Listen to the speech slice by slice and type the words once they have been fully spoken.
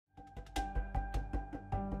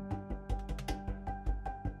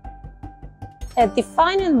A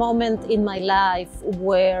defining moment in my life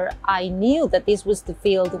where I knew that this was the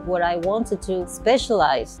field where I wanted to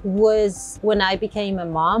specialize was when I became a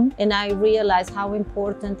mom and I realized how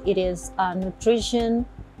important it is nutrition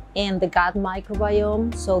and the gut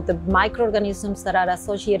microbiome, so the microorganisms that are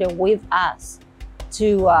associated with us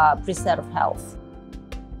to preserve health.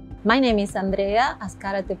 My name is Andrea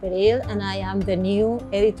Azcarate-Peril and I am the new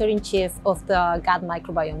Editor-in-Chief of the Gut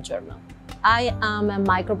Microbiome Journal. I am a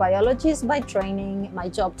microbiologist by training. My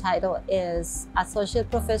job title is Associate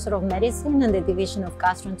Professor of Medicine in the Division of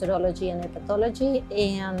Gastroenterology and Hepatology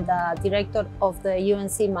and Director of the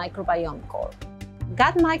UNC Microbiome Corps.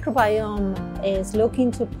 Gut Microbiome is looking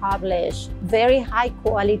to publish very high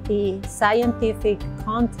quality scientific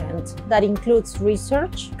content that includes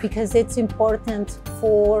research because it's important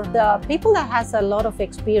for the people that has a lot of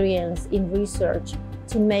experience in research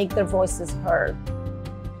to make their voices heard.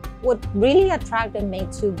 What really attracted me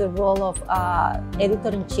to the role of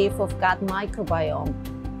Editor-in-Chief of Gut Microbiome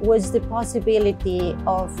was the possibility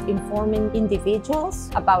of informing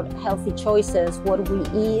individuals about healthy choices. What we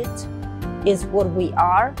eat is what we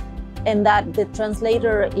are, and that the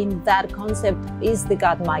translator in that concept is the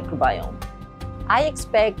gut microbiome. I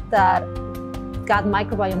expect that Gut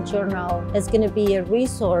Microbiome Journal is going to be a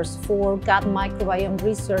resource for gut microbiome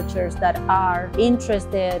researchers that are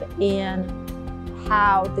interested in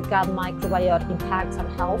how the gut microbiome impacts our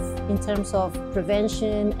health in terms of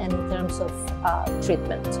prevention and in terms of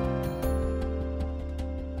treatment.